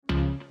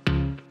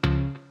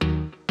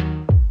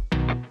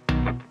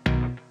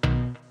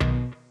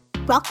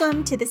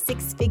Welcome to the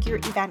Six Figure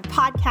Event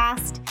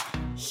Podcast.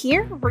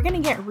 Here, we're going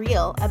to get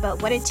real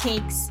about what it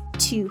takes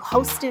to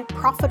host a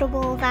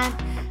profitable event,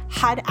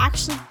 how to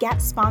actually get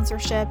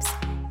sponsorships,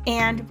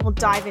 and we'll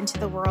dive into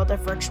the world of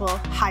virtual,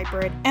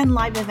 hybrid, and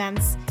live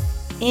events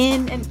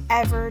in an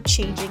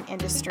ever-changing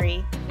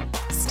industry.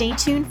 Stay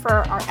tuned for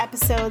our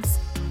episodes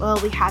where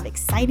we have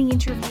exciting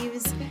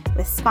interviews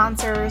with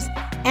sponsors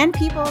and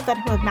people who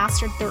have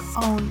mastered their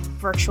own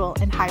virtual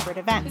and hybrid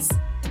events.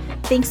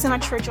 Thanks so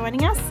much for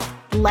joining us.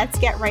 Let's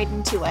get right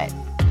into it.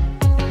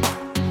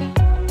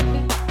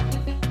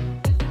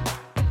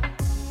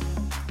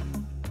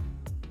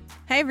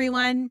 Hi,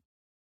 everyone.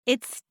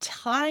 It's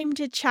time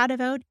to chat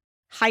about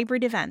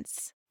hybrid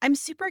events. I'm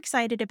super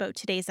excited about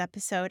today's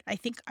episode. I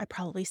think I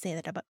probably say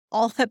that about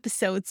all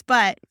episodes,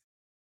 but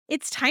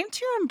it's time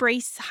to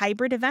embrace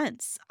hybrid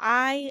events.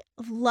 I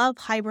love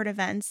hybrid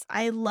events.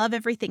 I love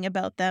everything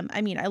about them.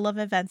 I mean, I love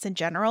events in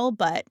general,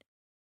 but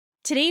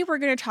today we're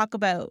going to talk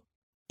about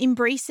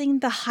embracing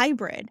the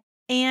hybrid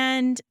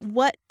and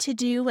what to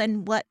do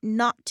and what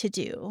not to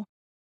do.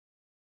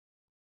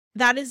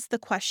 That is the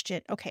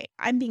question. Okay,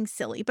 I'm being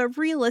silly, but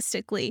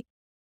realistically,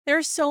 there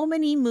are so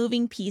many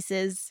moving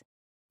pieces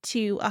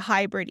to a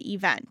hybrid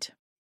event.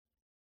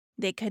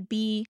 They could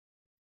be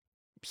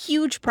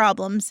huge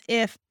problems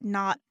if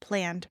not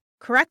planned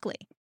correctly.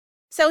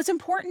 So it's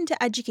important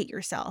to educate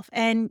yourself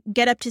and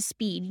get up to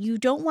speed. You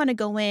don't want to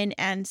go in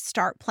and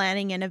start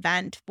planning an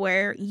event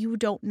where you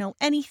don't know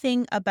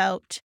anything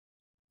about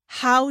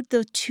how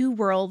the two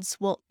worlds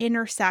will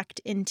intersect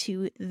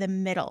into the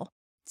middle.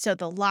 So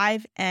the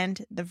live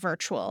and the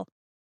virtual.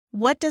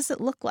 What does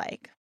it look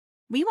like?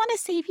 We want to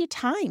save you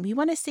time. We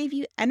want to save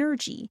you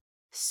energy.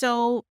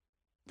 So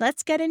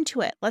let's get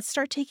into it. Let's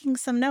start taking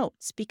some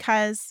notes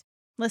because,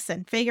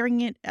 listen,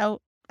 figuring it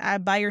out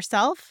by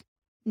yourself,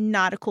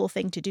 not a cool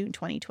thing to do in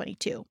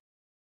 2022.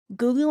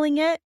 Googling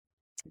it,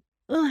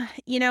 I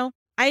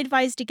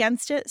advised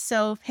against it.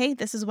 So, hey,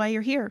 this is why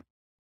you're here.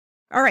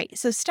 All right.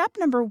 So step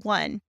number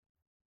one,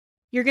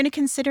 you're going to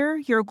consider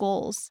your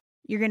goals.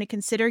 You're going to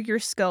consider your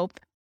scope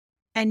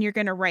and you're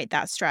going to write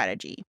that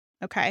strategy.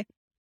 Okay.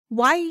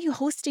 Why are you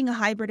hosting a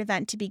hybrid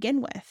event to begin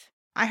with?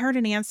 I heard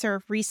an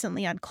answer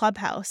recently on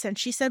Clubhouse and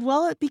she said,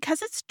 well,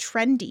 because it's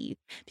trendy,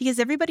 because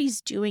everybody's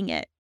doing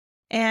it.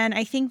 And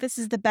I think this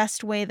is the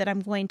best way that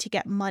I'm going to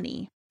get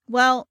money.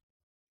 Well,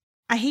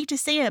 I hate to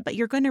say it, but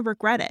you're going to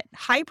regret it.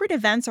 Hybrid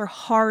events are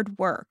hard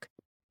work.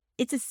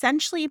 It's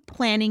essentially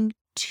planning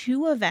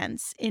 2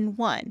 events in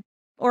one,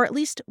 or at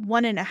least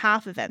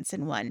 1.5 events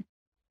in one.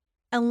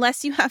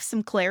 Unless you have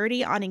some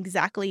clarity on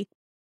exactly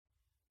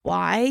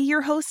why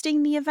you're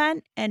hosting the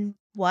event and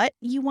what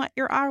you want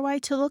your ROI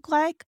to look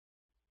like,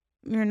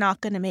 you're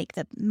not going to make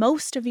the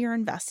most of your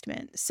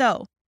investment.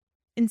 So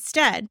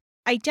instead,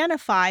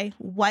 identify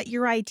what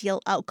your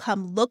ideal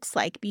outcome looks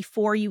like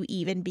before you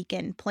even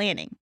begin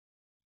planning.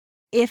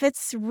 If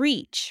it's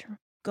reach,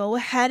 go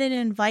ahead and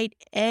invite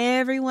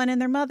everyone and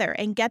their mother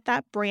and get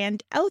that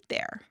brand out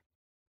there.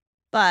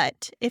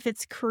 But if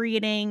it's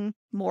creating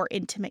more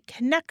intimate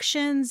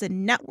connections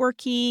and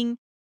networking,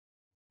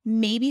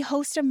 maybe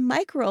host a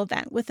micro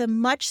event with a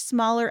much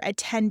smaller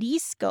attendee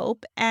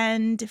scope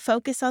and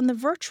focus on the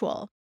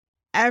virtual.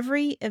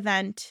 Every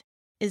event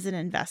is an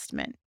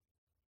investment.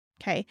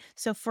 Okay,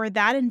 so for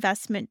that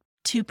investment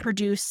to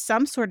produce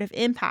some sort of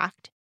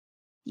impact,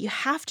 you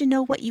have to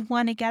know what you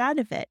want to get out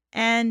of it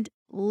and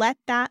let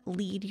that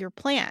lead your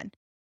plan.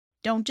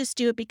 Don't just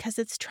do it because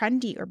it's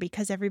trendy or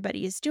because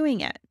everybody is doing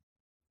it.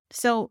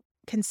 So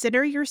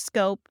consider your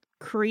scope,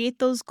 create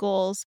those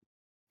goals,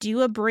 do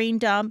a brain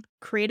dump,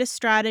 create a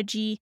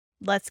strategy.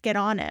 Let's get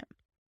on it.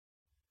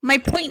 My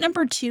point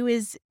number 2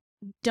 is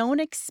don't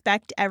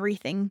expect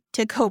everything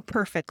to go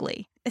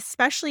perfectly,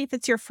 especially if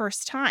it's your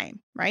first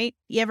time, right?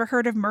 You ever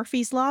heard of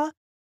Murphy's Law?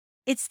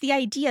 It's the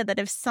idea that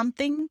if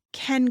something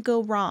can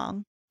go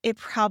wrong, it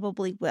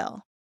probably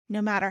will.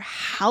 No matter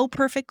how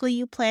perfectly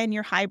you plan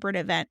your hybrid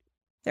event,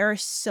 there are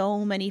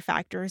so many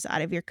factors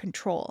out of your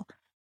control,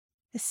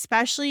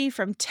 especially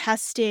from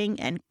testing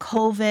and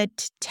COVID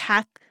to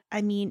tech.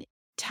 I mean,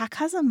 tech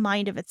has a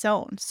mind of its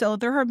own. So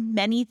there are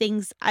many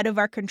things out of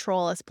our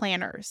control as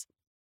planners.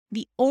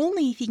 The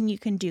only thing you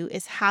can do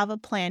is have a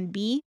plan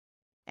B,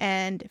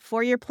 and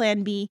for your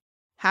plan B,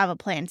 have a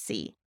plan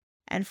C.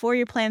 And for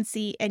your plan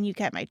C, and you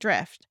get my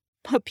drift,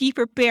 but be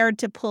prepared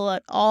to pull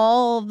out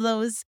all of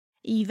those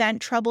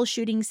event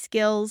troubleshooting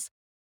skills,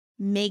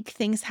 make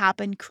things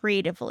happen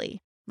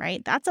creatively,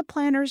 right? That's a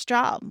planner's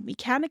job. We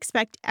can't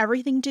expect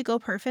everything to go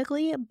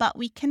perfectly, but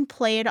we can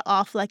play it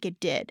off like it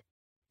did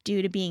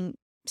due to being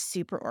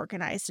super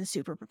organized and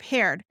super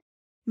prepared.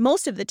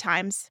 Most of the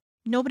times,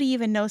 nobody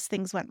even knows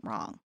things went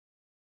wrong.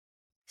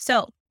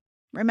 So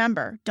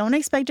remember, don't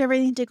expect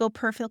everything to go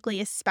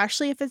perfectly,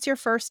 especially if it's your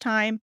first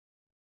time.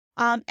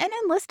 And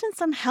enlist in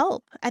some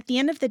help. At the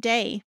end of the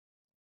day,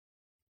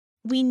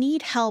 we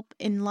need help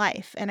in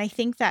life. And I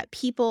think that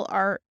people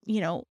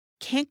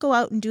can't go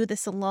out and do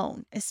this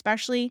alone,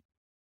 especially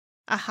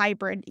a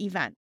hybrid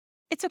event.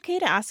 It's okay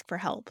to ask for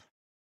help.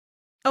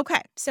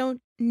 Okay, so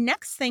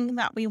next thing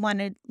that we want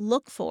to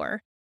look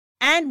for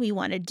and we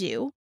want to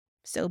do,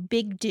 so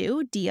big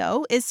do,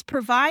 DO, is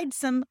provide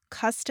some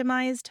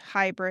customized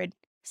hybrid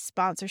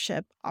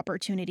sponsorship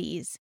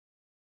opportunities.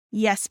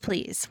 Yes,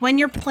 please. When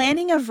you're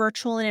planning a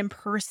virtual and in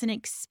person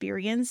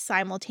experience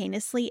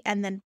simultaneously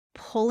and then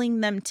pulling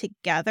them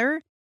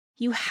together,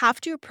 you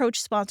have to approach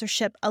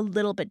sponsorship a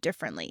little bit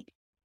differently.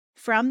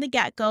 From the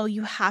get go,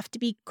 you have to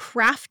be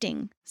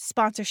crafting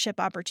sponsorship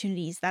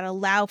opportunities that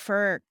allow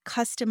for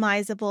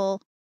customizable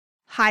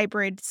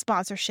hybrid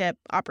sponsorship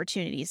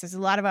opportunities. There's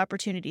a lot of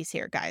opportunities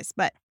here, guys,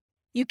 but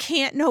you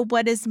can't know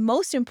what is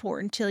most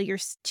important to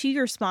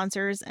your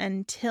sponsors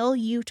until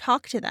you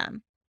talk to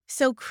them.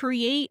 So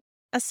create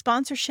a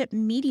sponsorship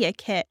media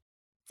kit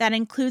that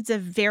includes a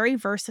very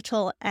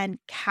versatile and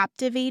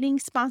captivating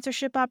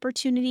sponsorship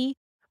opportunity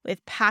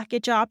with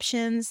package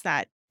options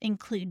that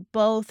include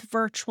both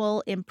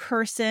virtual, in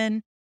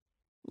person,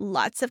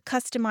 lots of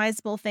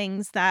customizable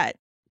things that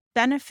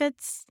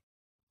benefits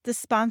the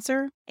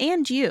sponsor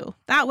and you.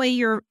 That way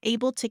you're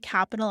able to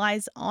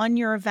capitalize on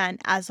your event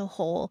as a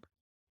whole,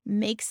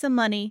 make some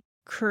money,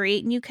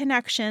 create new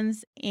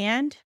connections,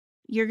 and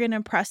you're going to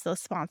impress those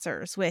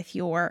sponsors with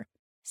your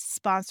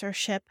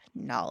sponsorship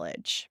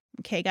knowledge.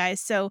 Okay,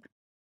 guys. So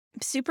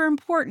super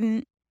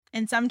important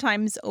and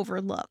sometimes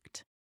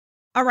overlooked.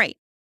 All right.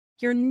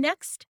 Your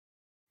next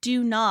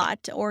do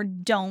not or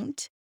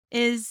don't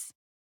is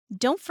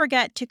don't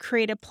forget to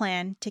create a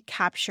plan to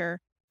capture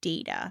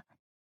data.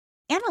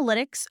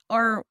 Analytics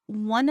are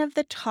one of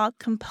the top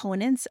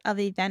components of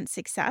event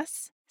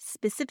success,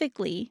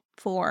 specifically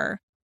for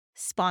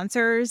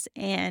sponsors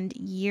and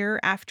year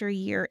after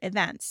year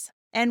events.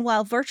 And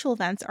while virtual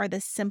events are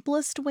the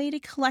simplest way to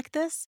collect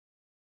this,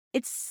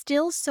 it's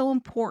still so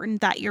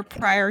important that you're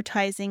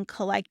prioritizing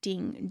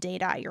collecting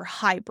data at your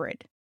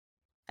hybrid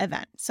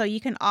event. So you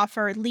can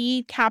offer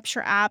lead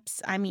capture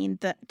apps. I mean,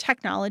 the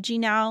technology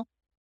now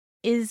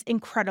is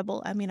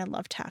incredible. I mean, I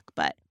love tech,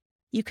 but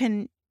you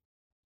can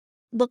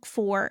look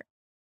for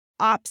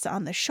ops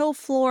on the show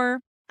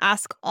floor,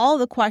 ask all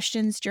the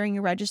questions during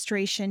your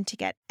registration to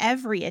get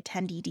every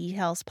attendee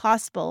details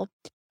possible.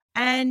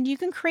 And you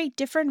can create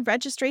different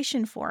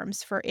registration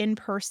forms for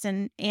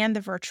in-person and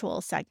the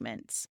virtual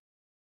segments.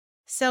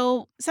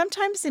 So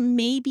sometimes it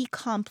may be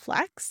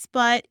complex,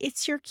 but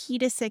it's your key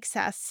to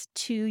success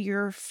to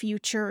your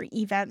future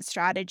event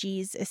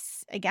strategies.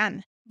 Is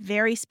again,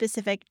 very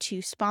specific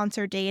to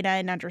sponsor data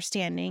and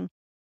understanding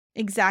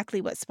exactly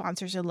what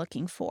sponsors are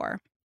looking for.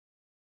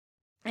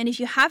 And if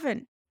you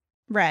haven't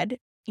read,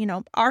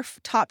 our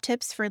top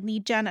tips for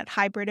lead gen at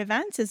hybrid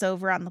events is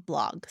over on the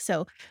blog.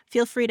 So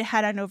feel free to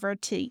head on over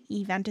to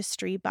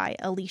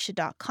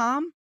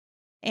eventistrybyalicia.com.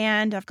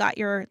 And I've got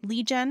your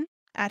lead gen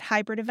at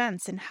hybrid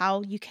events and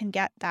how you can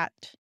get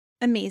that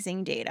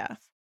amazing data.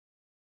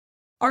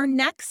 Our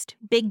next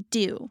big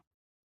do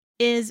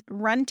is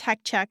run tech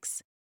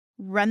checks,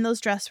 run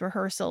those dress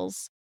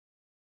rehearsals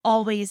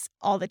always,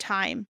 all the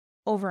time,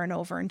 over and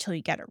over until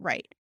you get it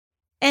right.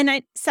 And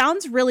it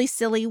sounds really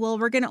silly. Well,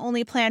 we're going to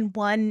only plan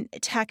one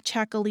tech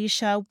check,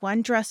 Alicia,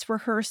 one dress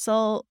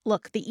rehearsal.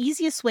 Look, the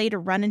easiest way to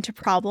run into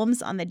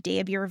problems on the day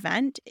of your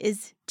event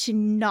is to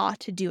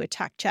not do a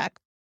tech check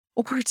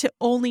or to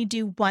only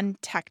do one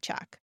tech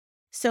check.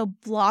 So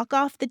block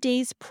off the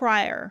days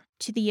prior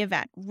to the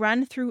event,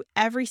 run through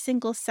every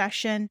single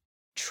session,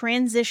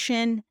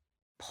 transition,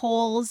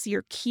 polls,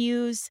 your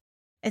cues,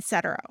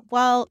 etc.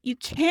 While you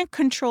can't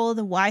control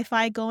the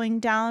Wi-Fi going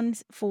down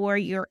for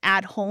your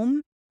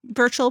at-home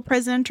virtual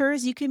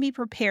presenters, you can be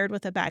prepared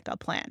with a backup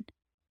plan.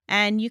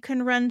 And you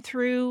can run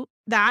through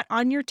that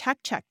on your tech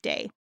check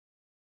day.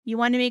 You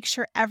want to make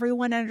sure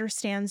everyone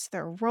understands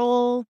their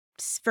role.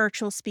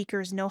 Virtual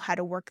speakers know how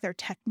to work their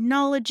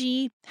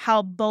technology,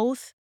 how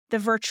both the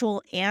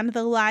virtual and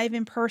the live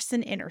in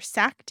person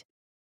intersect.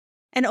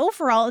 And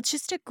overall, it's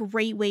just a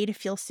great way to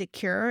feel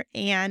secure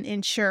and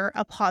ensure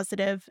a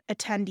positive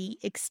attendee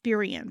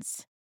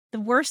experience. The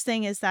worst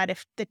thing is that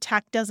if the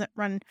tech doesn't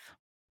run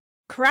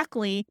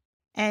correctly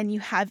and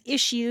you have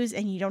issues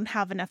and you don't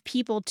have enough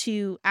people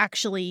to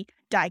actually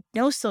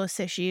diagnose those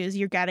issues,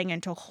 you're getting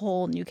into a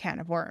whole new can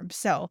of worms.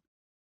 So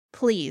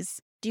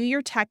please do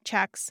your tech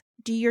checks,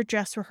 do your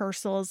dress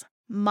rehearsals.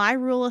 My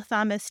rule of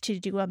thumb is to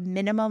do a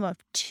minimum of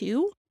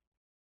 2.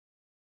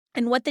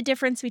 And what the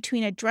difference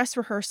between a dress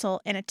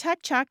rehearsal and a tech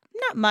check?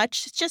 Not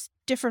much, it's just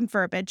different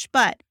verbiage,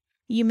 but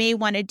you may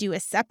want to do a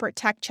separate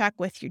tech check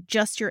with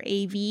your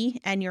AV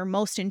and your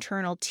most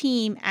internal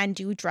team and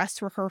do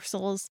dress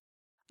rehearsals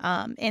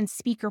and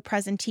speaker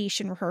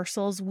presentation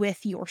rehearsals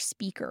with your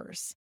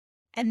speakers.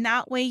 And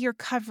that way you're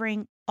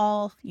covering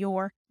all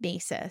your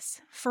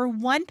bases. For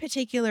one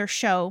particular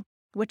show,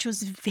 which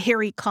was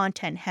very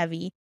content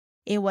heavy,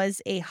 it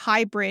was a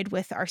hybrid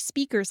with our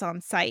speakers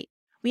on site.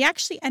 We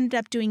actually ended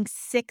up doing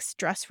 6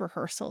 dress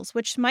rehearsals,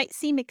 which might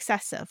seem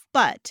excessive,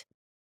 but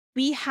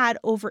we had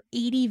over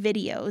 80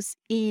 videos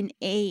in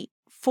a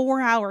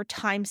 4-hour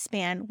time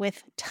span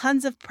with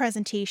tons of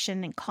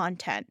presentation and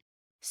content.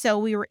 So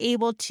we were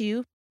able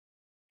to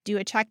do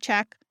a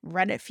check,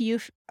 run it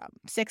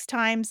 6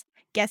 times,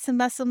 get some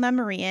muscle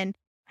memory in,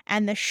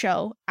 and the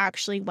show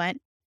actually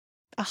went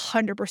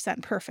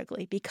 100%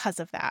 perfectly because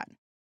of that.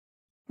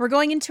 We're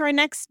going into our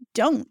next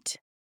don't.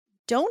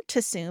 Don't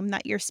assume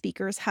that your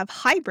speakers have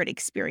hybrid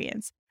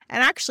experience.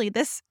 And actually,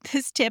 this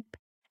tip,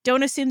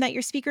 don't assume that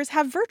your speakers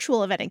have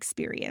virtual event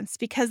experience,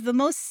 because the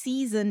most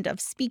seasoned of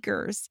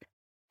speakers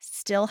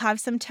still have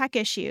some tech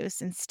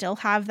issues and still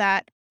have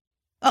that,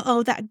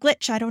 that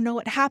glitch, I don't know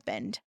what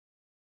happened.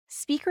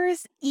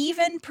 Speakers,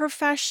 even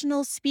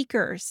professional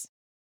speakers,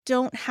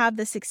 don't have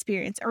this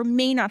experience or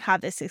may not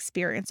have this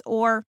experience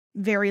or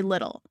very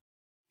little.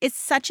 It's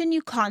such a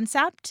new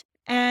concept.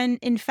 And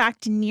in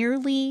fact,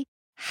 nearly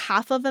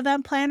half of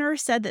event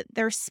planners said that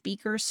their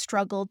speakers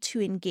struggled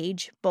to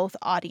engage both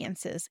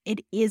audiences.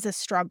 It is a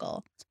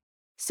struggle.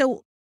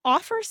 So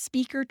offer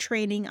speaker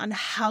training on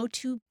how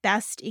to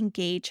best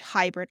engage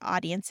hybrid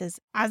audiences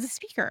as a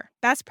speaker.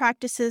 Best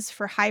practices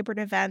for hybrid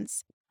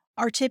events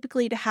are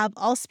typically to have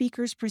all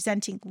speakers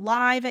presenting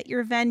live at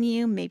your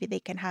venue. Maybe they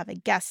can have a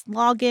guest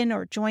login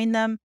or join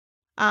them.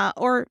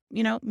 Or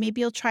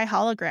maybe you'll try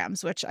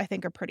holograms, which I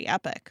think are pretty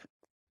epic.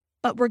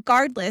 But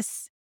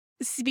regardless,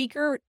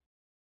 speaker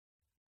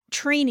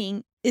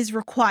training is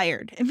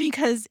required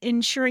because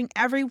ensuring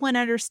everyone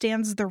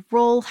understands the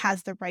role,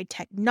 has the right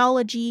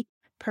technology,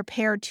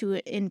 prepared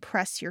to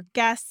impress your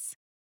guests,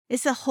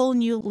 is a whole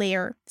new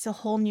layer. It's a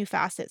whole new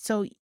facet.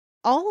 So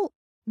all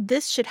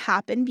this should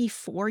happen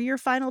before your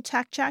final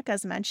tech check,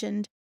 as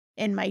mentioned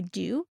in my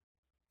do.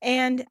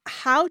 And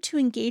how to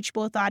engage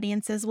both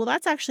audiences, well,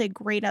 that's actually a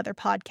great other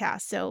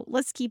podcast. So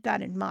let's keep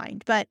that in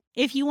mind. But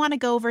if you want to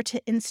go over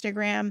to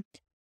Instagram,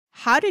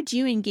 how did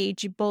you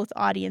engage both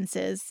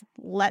audiences?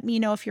 Let me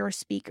know if you're a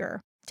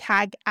speaker.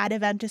 Tag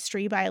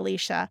 @Eventistry by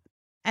Alicia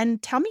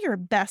and tell me your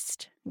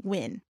best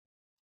win.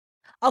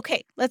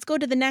 Okay, let's go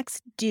to the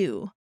next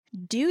do.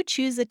 Do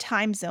choose a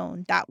time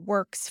zone that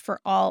works for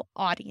all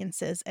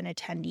audiences and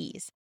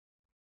attendees.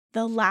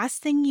 The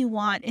last thing you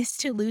want is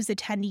to lose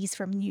attendees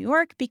from New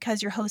York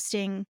because you're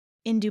hosting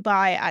in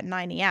Dubai at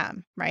 9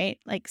 a.m., right?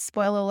 Like,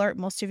 spoiler alert,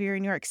 most of your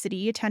New York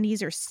City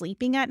attendees are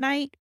sleeping at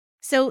night.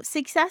 So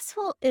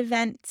successful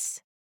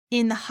events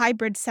in the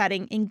hybrid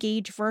setting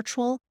engage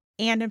virtual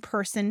and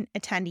in-person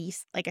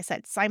attendees, like I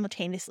said,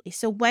 simultaneously.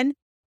 So when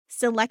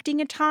selecting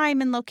a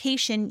time and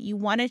location, you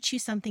want to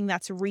choose something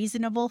that's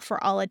reasonable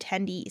for all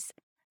attendees.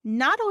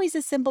 Not always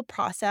a simple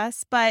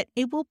process, but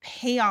it will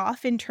pay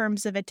off in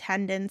terms of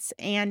attendance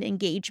and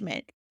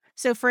engagement.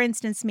 So for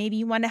instance, maybe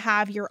you want to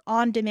have your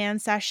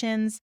on-demand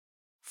sessions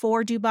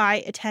for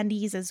Dubai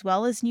attendees as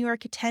well as New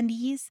York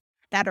attendees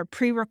that are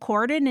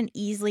pre-recorded and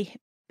easily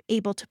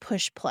able to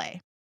push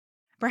play.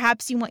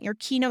 Perhaps you want your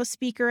keynote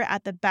speaker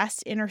at the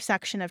best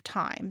intersection of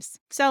times.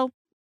 So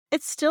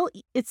it still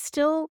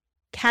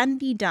can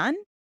be done,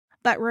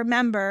 but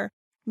remember,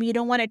 you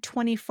don't want a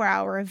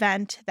 24-hour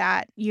event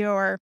that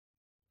your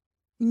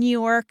New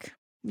York,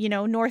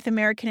 North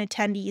American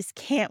attendees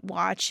can't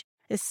watch,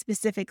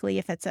 specifically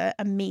if it's an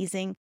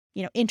amazing,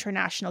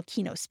 international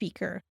keynote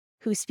speaker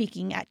who's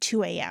speaking at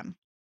 2 a.m.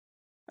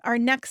 Our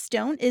next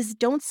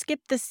don't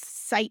skip the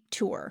site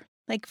tour.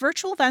 Like,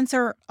 virtual events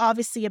are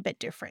obviously a bit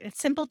different.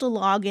 It's simple to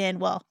log in.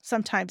 Well,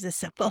 sometimes it's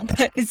simple,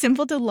 but it's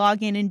simple to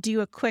log in and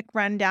do a quick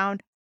rundown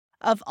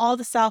of all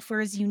the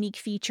software's unique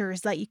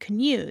features that you can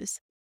use.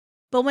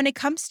 But when it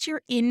comes to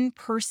your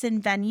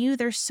in-person venue,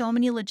 there's so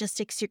many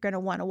logistics you're going to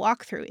want to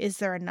walk through. Is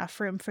there enough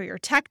room for your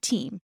tech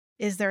team?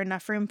 Is there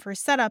enough room for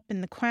setup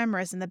and the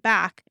cameras in the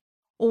back?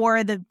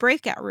 Or the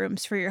breakout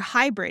rooms for your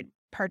hybrid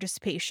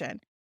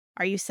participation?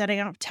 Are you setting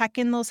up tech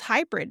in those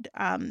hybrid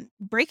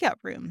breakout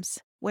rooms?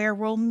 Where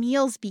will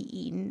meals be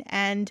eaten?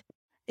 And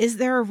is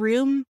there a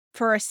room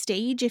for a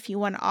stage if you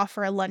want to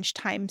offer a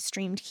lunchtime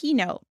streamed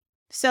keynote?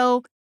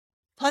 So,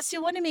 plus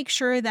you want to make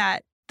sure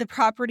that the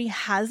property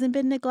hasn't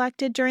been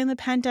neglected during the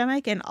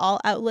pandemic and all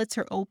outlets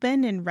are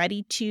open and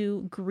ready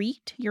to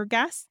greet your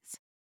guests.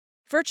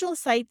 Virtual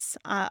sites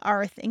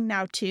are a thing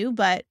now too,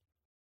 but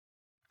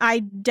I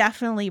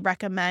definitely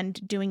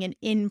recommend doing an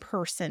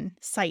in-person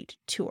site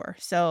tour.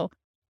 So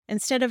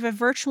instead of a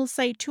virtual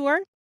site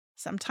tour,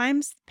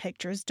 sometimes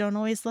pictures don't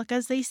always look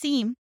as they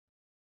seem.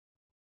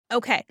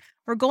 Okay,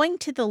 we're going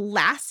to the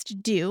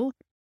last do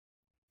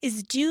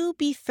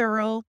be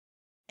thorough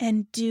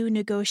and do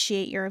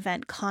negotiate your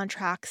event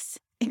contracts.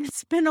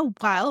 It's been a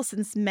while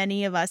since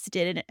many of us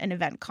did an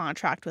event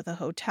contract with a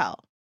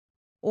hotel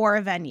or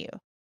a venue.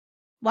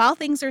 While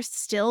things are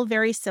still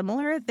very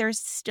similar, there's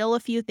still a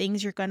few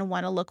things you're going to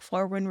want to look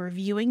for when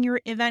reviewing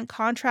your event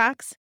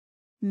contracts.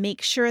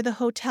 Make sure the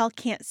hotel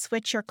can't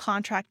switch your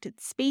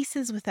contracted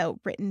spaces without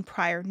written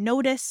prior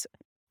notice.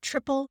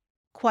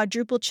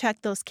 Quadruple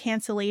check those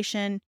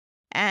cancellation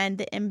and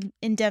the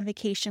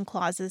indemnification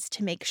clauses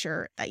to make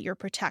sure that you're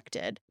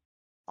protected.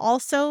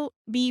 Also,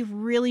 be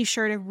really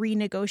sure to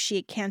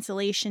renegotiate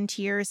cancellation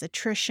tiers,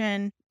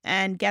 attrition,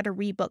 and get a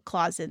rebook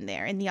clause in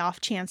there in the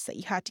off chance that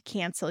you had to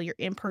cancel your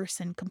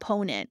in-person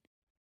component.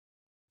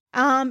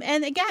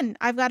 And again,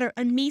 I've got an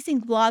amazing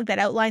blog that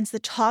outlines the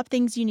top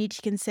things you need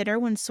to consider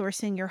when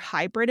sourcing your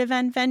hybrid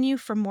event venue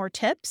for more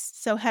tips.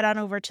 So head on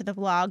over to the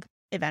blog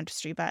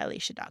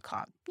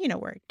eventistrybyalicia.com. You know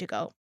where to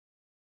go.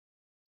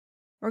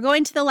 We're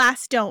going to the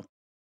last don't.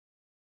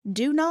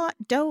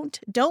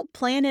 Don't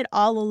plan it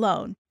all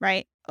alone,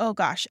 right? Oh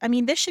gosh. I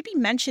mean, this should be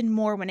mentioned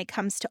more when it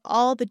comes to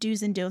all the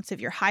do's and don'ts of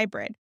your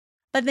hybrid.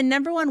 But the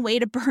number one way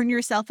to burn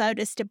yourself out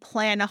is to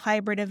plan a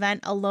hybrid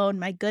event alone.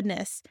 My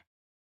goodness.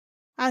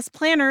 As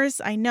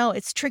planners, I know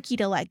it's tricky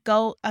to let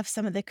go of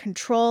some of the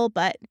control,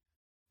 but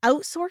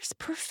outsource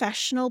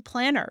professional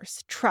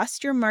planners.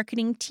 Trust your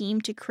marketing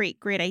team to create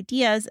great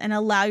ideas and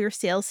allow your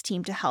sales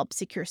team to help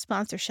secure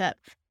sponsorship.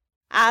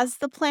 As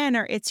the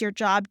planner, it's your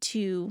job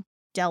to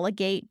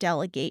delegate,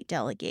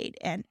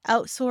 and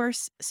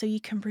outsource so you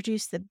can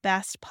produce the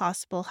best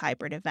possible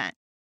hybrid event.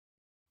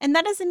 And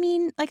that doesn't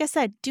mean, like I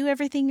said, do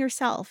everything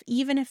yourself,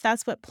 even if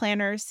that's what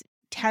planners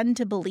tend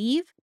to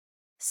believe.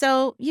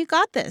 So you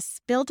got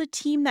this. Build a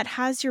team that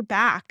has your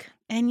back,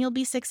 and you'll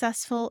be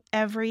successful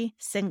every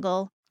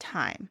single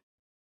time.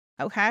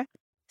 Okay?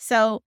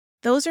 So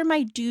those are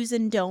my do's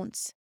and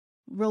don'ts.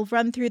 We'll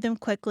run through them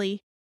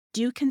quickly.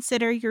 Do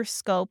consider your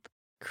scope,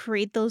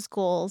 create those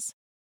goals.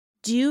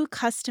 Do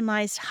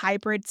customized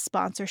hybrid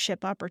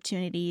sponsorship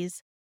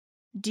opportunities.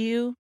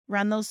 Do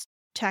run those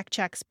tech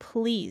checks,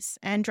 please,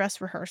 and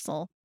dress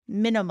rehearsal,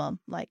 minimum,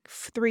 like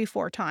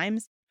 3-4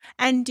 times.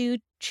 And do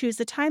choose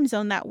a time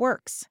zone that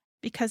works.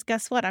 Because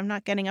guess what? I'm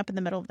not getting up in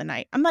the middle of the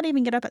night. I'm not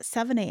even getting up at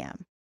 7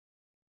 a.m.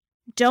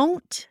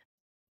 Don't,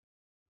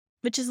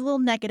 which is a little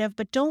negative,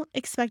 but don't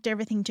expect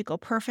everything to go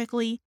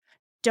perfectly.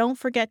 Don't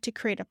forget to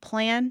create a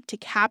plan to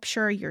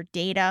capture your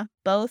data,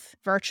 both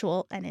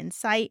virtual and in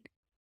site.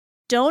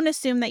 Don't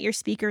assume that your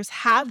speakers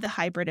have the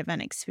hybrid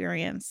event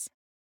experience.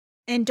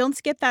 And don't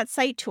skip that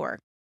site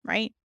tour,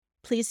 right?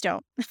 Please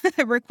don't.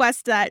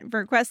 Request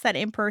that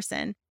in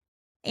person.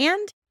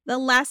 And the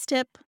last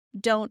tip,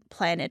 don't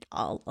plan it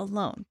all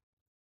alone.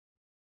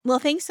 Well,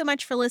 thanks so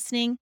much for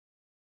listening.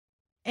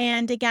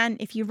 And again,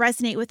 if you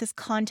resonate with this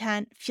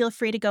content, feel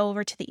free to go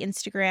over to the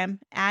Instagram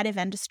at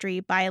Eventistry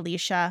by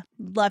Alicia.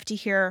 Love to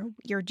hear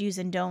your do's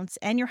and don'ts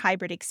and your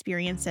hybrid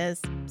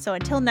experiences. So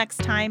until next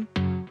time.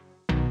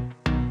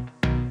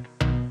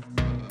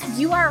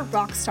 You are a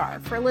rock star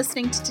for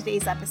listening to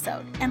today's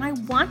episode, and I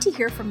want to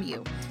hear from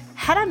you.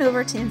 Head on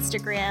over to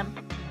Instagram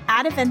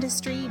at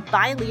Eventistry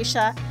by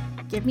Alicia.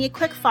 Give me a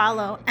quick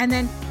follow, and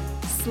then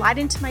slide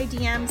into my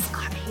DMs.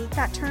 God, I hate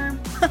that term,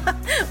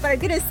 but I'm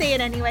going to say it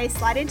anyway.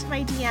 Slide into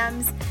my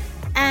DMs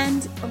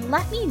and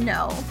let me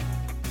know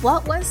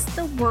what was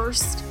the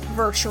worst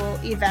virtual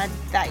event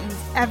that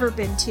you've ever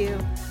been to.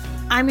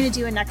 I'm going to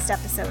do a next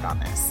episode on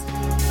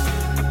this.